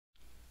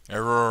Hey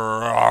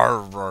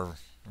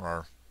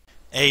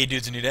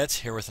dudes and dudettes,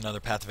 here with another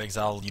Path of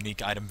Exile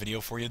unique item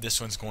video for you. This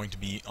one's going to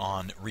be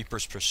on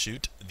Reaper's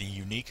Pursuit, the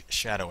unique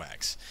Shadow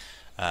Axe.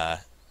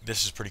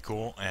 This is pretty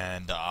cool,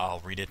 and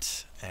I'll read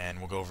it, and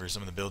we'll go over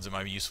some of the builds it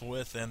might be useful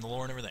with, and the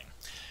lore and everything.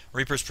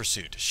 Reaper's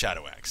Pursuit,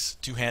 Shadow Axe,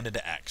 two-handed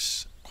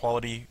axe,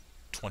 quality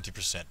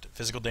 20%,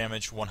 physical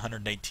damage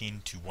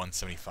 118 to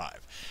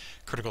 175,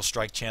 critical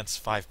strike chance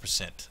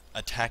 5%,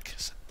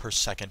 attacks per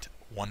second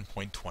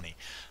 1.20,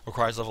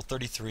 requires level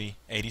 33,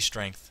 80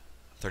 strength,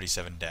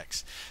 37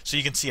 dex. So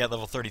you can see at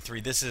level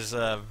 33 this is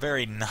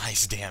very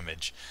nice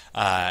damage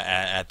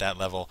at that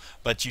level,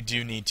 but you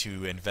do need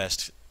to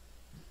invest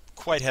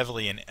quite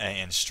heavily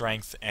in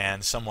strength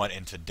and somewhat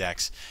into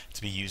dex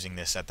to be using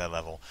this at that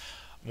level.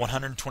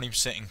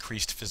 120%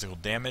 increased physical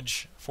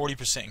damage,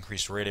 40%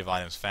 increased rate of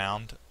items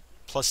found,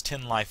 plus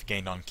 10 life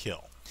gained on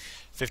kill,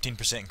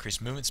 15%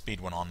 increased movement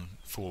speed when on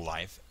full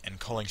life, and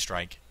culling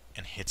strike,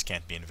 and hits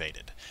can't be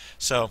invaded.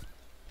 So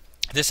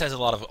this has a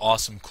lot of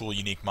awesome, cool,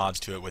 unique mods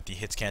to it with the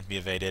hits can't be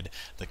evaded,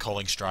 the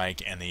culling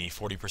strike, and the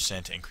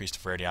 40% increased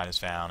variety items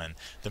found, and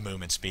the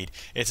movement speed.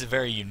 It's a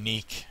very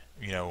unique,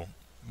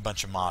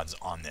 bunch of mods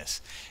on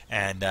this,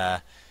 and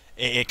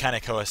it kind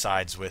of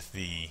coincides with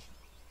the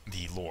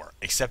lore.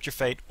 Accept your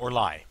fate or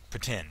lie.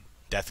 Pretend.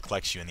 Death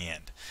collects you in the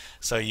end.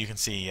 So you can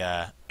see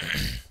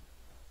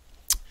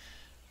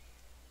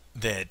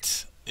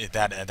that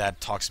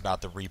talks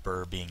about the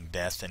Reaper being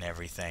death and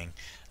everything.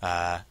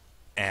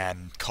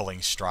 And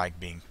culling strike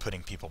being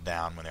putting people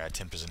down when they're at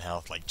 10%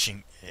 health, like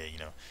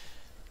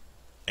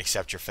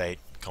accept your fate,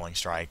 culling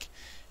strike.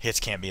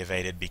 Hits can't be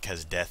evaded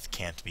because death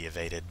can't be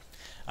evaded.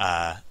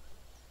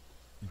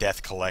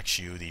 Death collects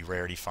you, the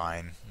rarity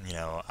fine.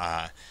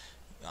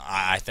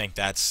 I think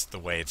that's the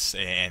way it's,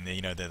 and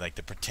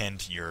the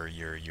pretend you're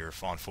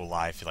on full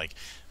life, like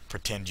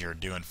pretend you're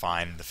doing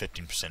fine, the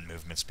 15%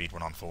 movement speed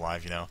when on full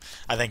life.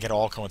 I think it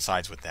all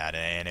coincides with that,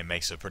 and it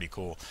makes a pretty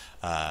cool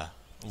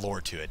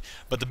lore to it.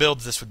 But the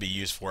builds this would be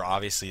used for,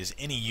 obviously, is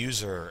any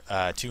user,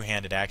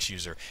 two-handed axe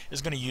user,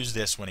 is going to use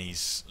this when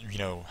he's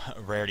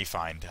rarity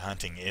find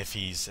hunting. If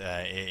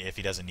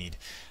he doesn't need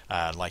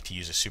like to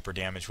use a super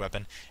damage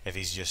weapon, if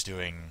he's just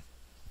doing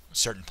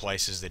certain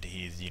places that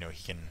he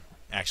can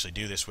actually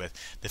do this with,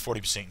 the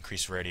 40%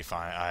 increased rarity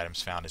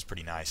items found is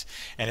pretty nice.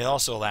 And it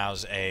also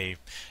allows a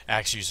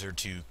axe user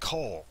to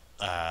cull.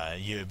 Be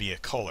a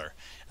culler.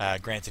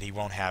 Granted, he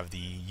won't have the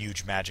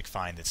huge magic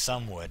find that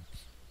some would,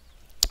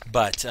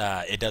 but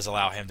it does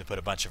allow him to put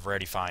a bunch of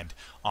rarity find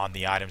on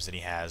the items that he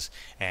has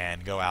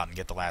and go out and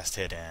get the last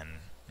hit and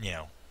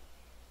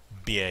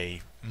be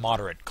a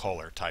moderate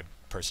culler type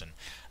person,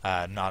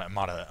 not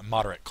a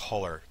moderate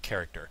culler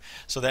character.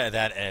 So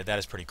that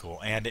is pretty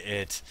cool. And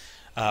it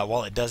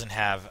while it doesn't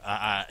have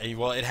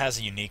well, it has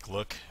a unique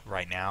look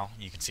right now.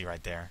 You can see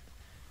right there.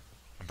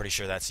 I'm pretty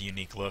sure that's a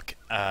unique look.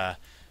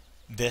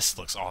 This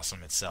looks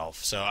awesome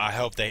itself. So I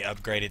hope they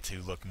upgrade it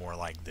to look more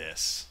like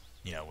this,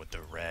 with the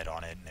red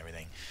on it and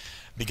everything,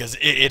 because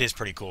it is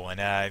pretty cool.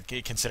 And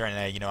considering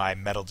I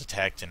metal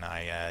detect and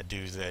I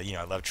do the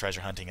I love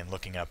treasure hunting and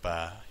looking up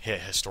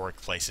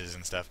historic places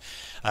and stuff,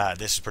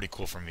 this is pretty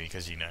cool for me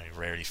because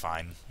rarity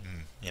find,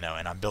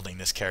 and I'm building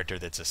this character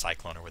that's a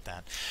cycloner with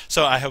that.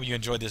 So I hope you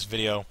enjoyed this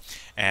video,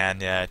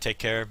 and take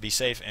care, be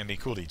safe, and be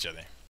cool to each other.